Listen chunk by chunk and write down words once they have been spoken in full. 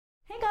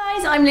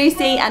guys, I'm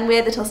Lucy and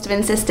we're the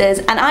Tostevin Sisters,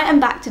 and I am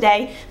back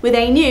today with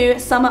a new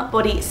summer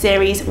body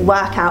series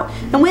workout,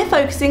 and we're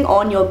focusing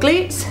on your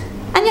glutes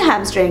and your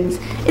hamstrings.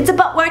 It's a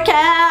butt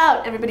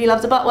workout. Everybody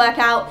loves a butt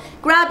workout.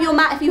 Grab your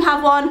mat if you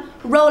have one,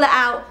 roll it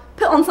out,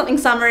 put on something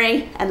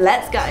summery, and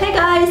let's go. Hey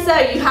guys, so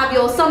you have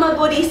your summer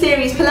body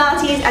series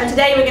Pilates, and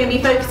today we're going to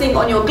be focusing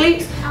on your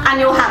glutes and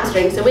your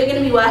hamstrings. So we're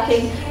going to be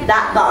working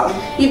that bum.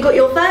 You've got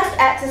your first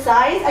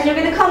exercise and you're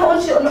going to come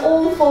onto an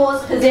all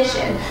fours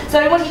position. So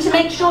I want you to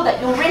make sure that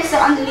your wrists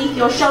are underneath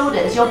your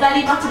shoulders, your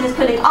belly button is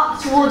pulling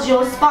up towards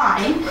your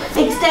spine.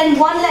 Extend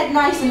one leg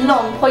nice and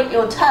long, point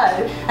your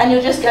toe, and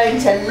you're just going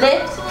to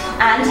lift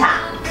and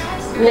tap,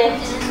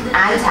 lift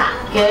and tap.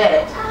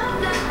 Good.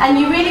 And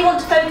you really want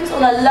to focus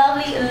on a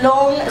lovely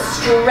long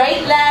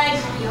straight leg,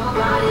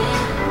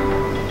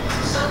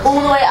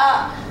 all the way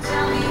up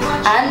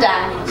and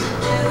down.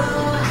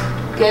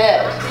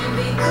 Good.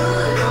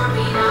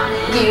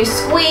 You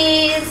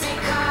squeeze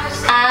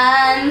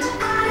and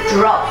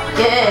drop.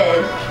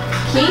 Good.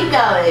 Keep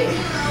going.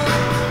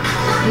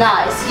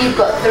 Nice. You've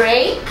got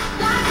 3,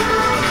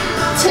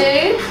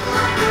 2,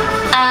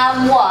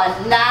 and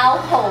 1. Now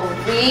hold.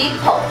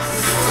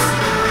 Repulse.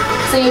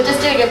 So you're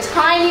just doing a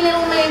tiny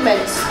little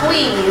movement.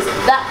 Squeeze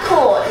that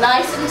core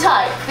nice and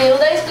tight. Feel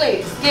those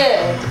glutes.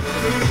 Good.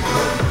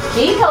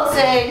 Keep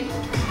pulsing.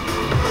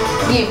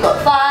 You've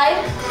got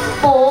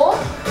 5, 4,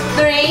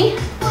 3,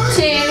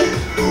 2,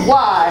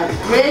 1.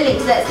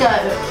 Release. Let's go.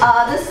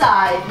 Other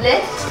side.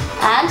 Lift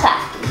and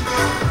tap.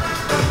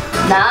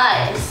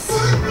 Nice.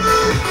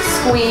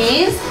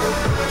 Squeeze.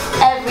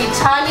 Every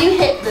time you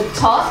hit the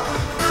top.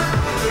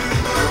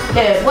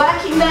 Good.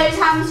 Working those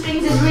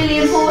hamstrings is really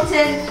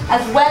important,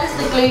 as well as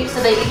the glutes,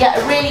 so that you get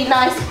a really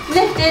nice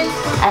lifted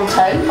and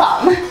toned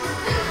bum.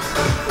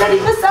 Ready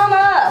for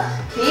summer.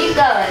 Keep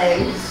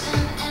going.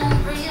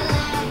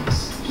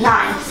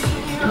 Nice.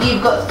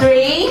 You've got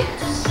 3,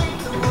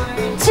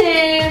 2,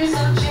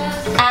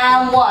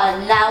 and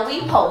 1. Now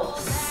we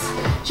pulse.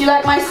 Do you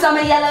like my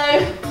summer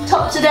yellow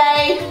top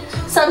today?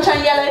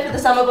 Sunshine yellow for the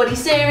summer body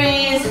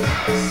series.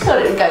 Thought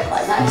it would go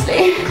quite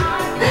nicely.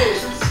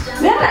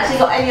 We haven't actually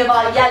got any of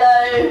our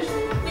yellow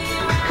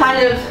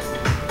kind of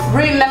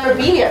room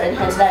memorabilia in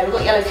here today. We've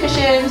got yellow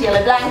cushions,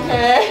 yellow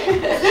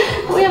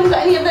blanket. But we haven't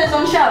got any of those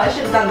on show. I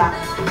should have done that.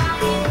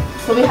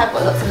 But we have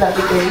got lots of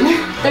lovely green.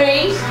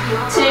 3,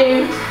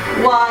 2,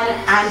 1,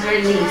 and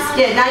release.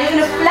 Good. Now you're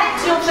going to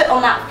flex your foot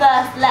on that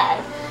first leg.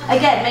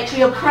 Again, make sure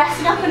you're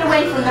pressing up and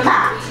away from the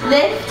mat.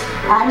 Lift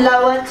and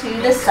lower to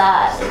the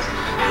side.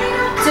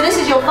 So this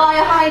is your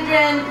fire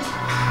hydrant.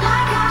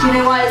 Do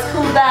you know why it's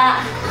called that?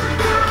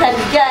 Can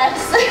you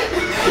guess?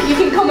 You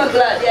can comment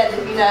below at the end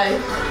if you know.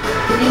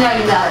 If you know,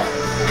 you know.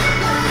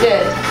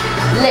 Good.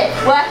 Lift.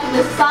 Working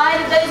the side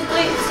of those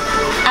glutes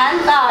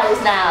and thighs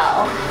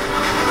now.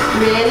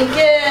 Really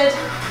good.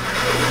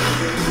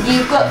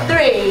 You've got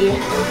 3,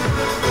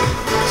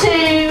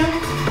 2,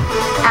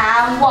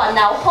 and 1.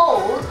 Now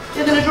hold.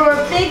 You're going to draw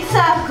a big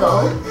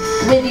circle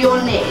with your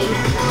knee.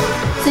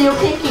 So you're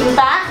kicking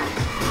back,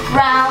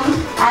 round,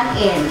 and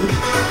in.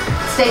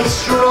 Stay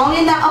strong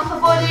in that upper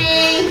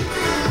body.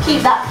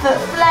 Keep that foot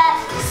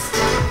flexed.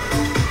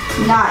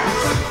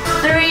 Nice.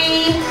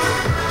 3,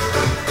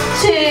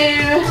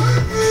 2,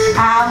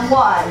 and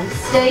 1.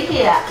 Stay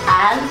here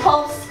and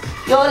pulse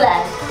your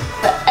leg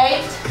for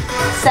 8,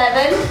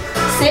 7,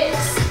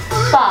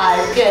 6,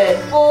 5. Good.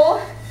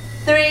 4,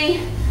 3,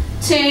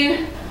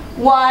 2,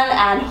 1,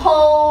 and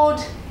hold.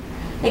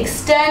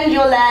 Extend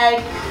your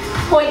leg,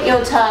 point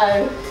your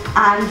toe,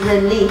 and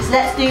release.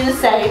 Let's do the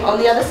same on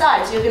the other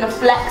side. So you're going to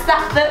flex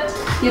that foot,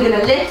 you're going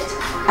to lift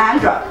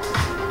and drop,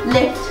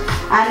 lift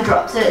and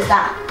drop. So it's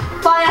that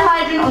fire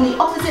hydrant on the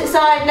opposite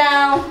side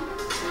now.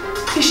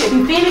 You should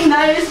be feeling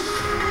those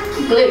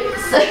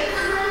glutes.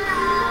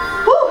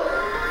 Woo.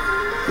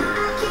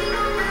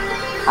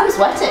 I'm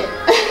sweating.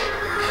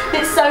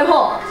 It's so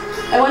hot.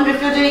 I wonder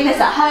if you're doing this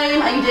at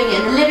home. Are you doing it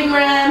in the living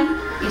room?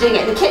 Are you doing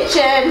it in the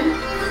kitchen?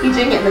 Are you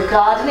doing it in the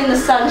garden in the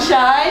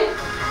sunshine?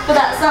 For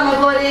that summer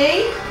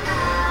body?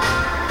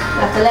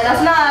 You have to let us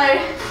know.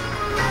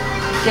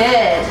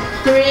 Good.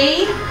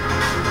 3,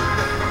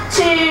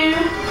 2,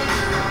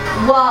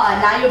 1.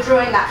 Now you're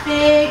drawing that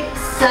big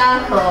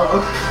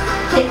circle.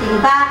 Kicking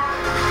back,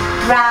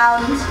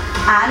 round,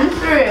 and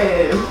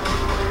through.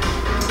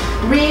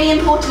 Really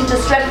important to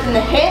strengthen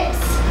the hips,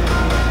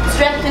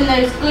 strengthen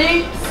those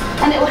glutes,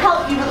 and it will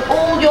help you with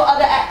all your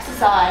other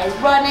exercise.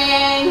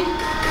 Running,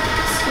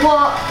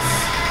 squats.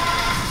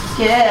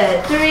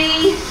 Good.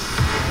 3,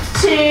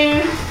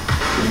 2,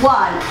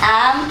 1,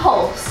 and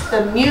pulse.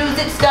 The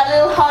music's got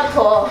a little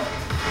hardcore.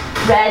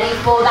 Ready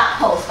for that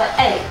pulse for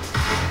 8,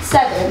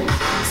 7,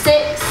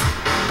 6,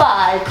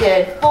 5.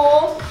 Good.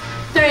 4,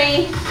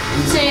 3,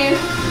 2,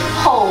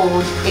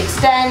 hold.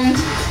 Extend,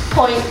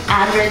 point,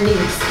 and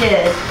release.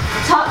 Good.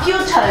 Tuck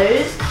your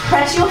toes.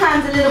 Press your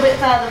hands a little bit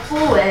further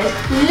forward.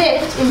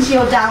 Lift into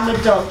your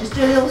downward dog. Just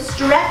do a little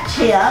stretch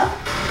here.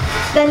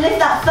 Then lift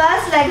that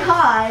first leg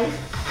high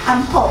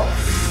and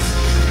pulse.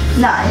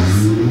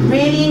 Nice.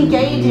 Really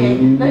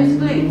engaging those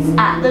glutes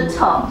at the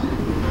top.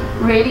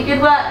 Really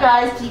good work,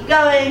 guys. Keep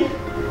going.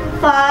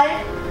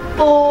 5,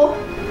 4,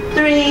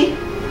 3,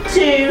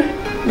 2,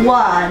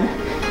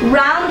 1.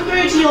 Round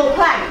through to your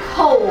plank.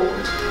 Hold.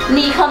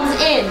 Knee comes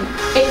in.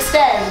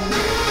 Extend.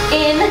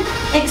 In.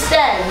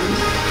 Extend.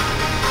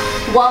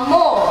 One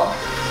more.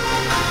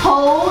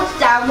 Hold.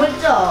 Downward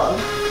dog.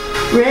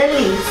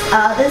 Release.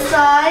 Other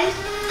side.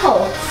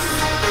 Pulse.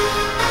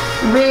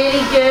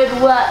 Really good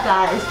work,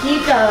 guys.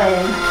 Keep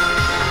going.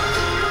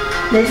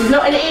 This is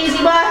not an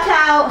easy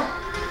workout.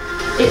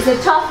 It's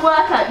a tough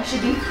workout. You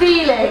should be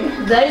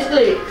feeling those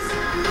glutes.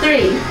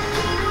 3,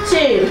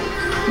 2,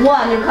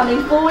 1. You're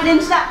coming forward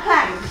into that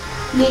plank.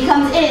 Knee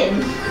comes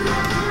in.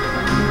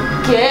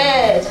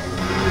 Good.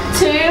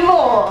 2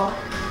 more.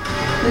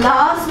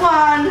 Last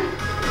one.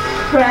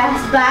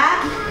 Press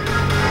back.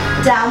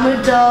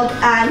 Downward dog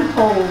and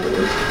hold.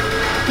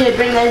 Good.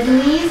 Bring those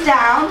knees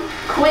down.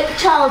 Quick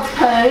child's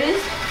pose.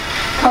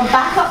 Come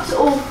back up to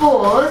all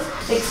fours.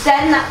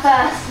 Extend that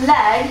first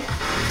leg.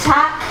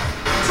 Tap,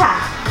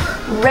 tap.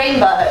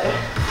 Rainbow.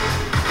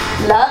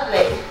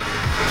 Lovely.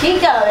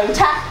 Keep going.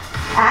 Tap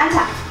and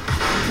tap.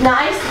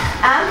 Nice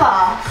and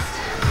fast.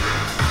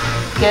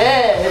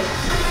 Good.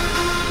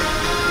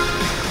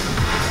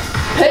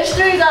 Push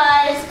through,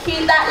 guys.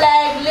 Keep that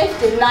leg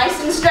lifted nice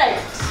and straight.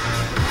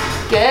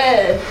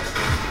 Good.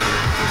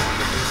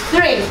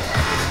 3,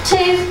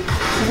 2,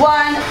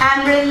 1,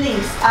 and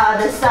release.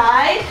 Other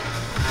side.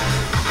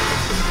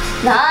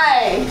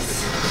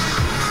 Nice.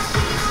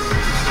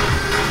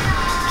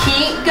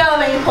 Keep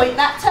going, point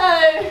that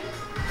toe.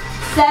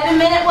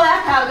 7-minute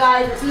workout,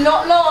 guys. It's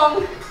not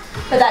long,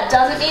 but that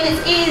doesn't mean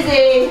it's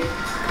easy.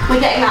 We're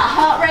getting that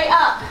heart rate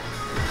up.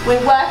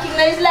 We're working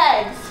those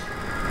legs.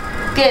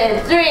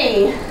 Good.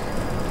 3,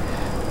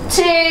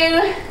 2,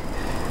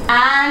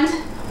 and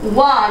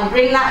 1.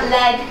 Bring that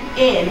leg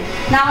in.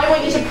 Now I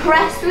want you to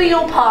press through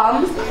your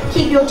palms,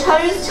 keep your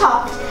toes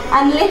tucked,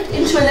 and lift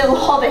into a little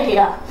hover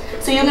here.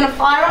 So you're going to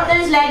fire up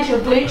those legs, your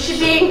glutes should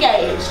be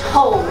engaged.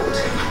 Hold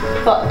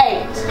for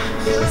 8,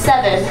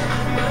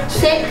 7,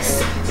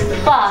 6,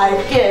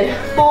 5, good.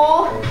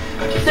 4,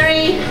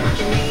 3,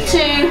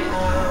 2,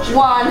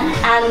 1,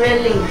 and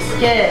release.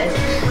 Good.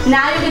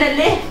 Now you're going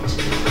to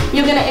lift,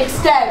 you're going to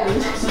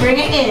extend, bring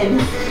it in.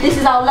 This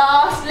is our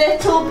last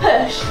little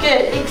push.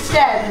 Good.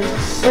 Extend,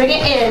 bring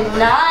it in.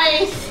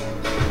 Nice.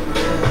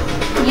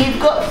 You've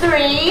got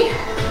 3.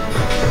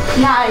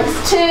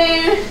 Nice. 2.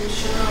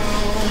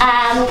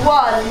 And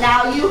 1.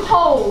 Now you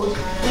hold.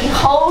 We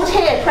hold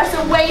here. Press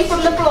away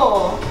from the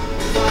floor.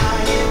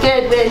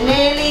 Good. We're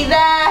nearly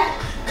there.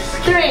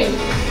 3,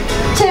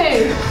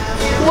 2,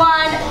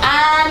 1.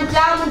 And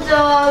downward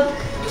dog.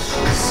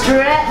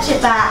 Stretch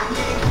it back.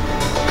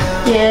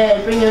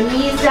 Good. Bring your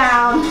knees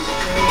down.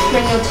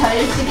 Bring your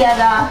toes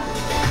together.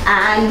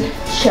 And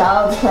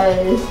child's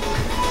pose.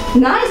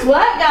 Nice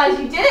work, guys.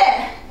 You did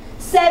it.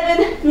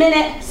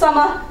 7-minute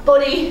summer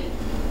body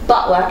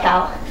butt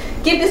workout.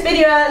 Give this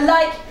video a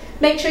like,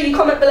 make sure you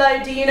comment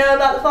below, do you know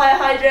about the fire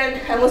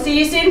hydrant, and we'll see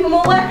you soon for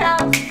more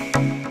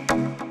workouts.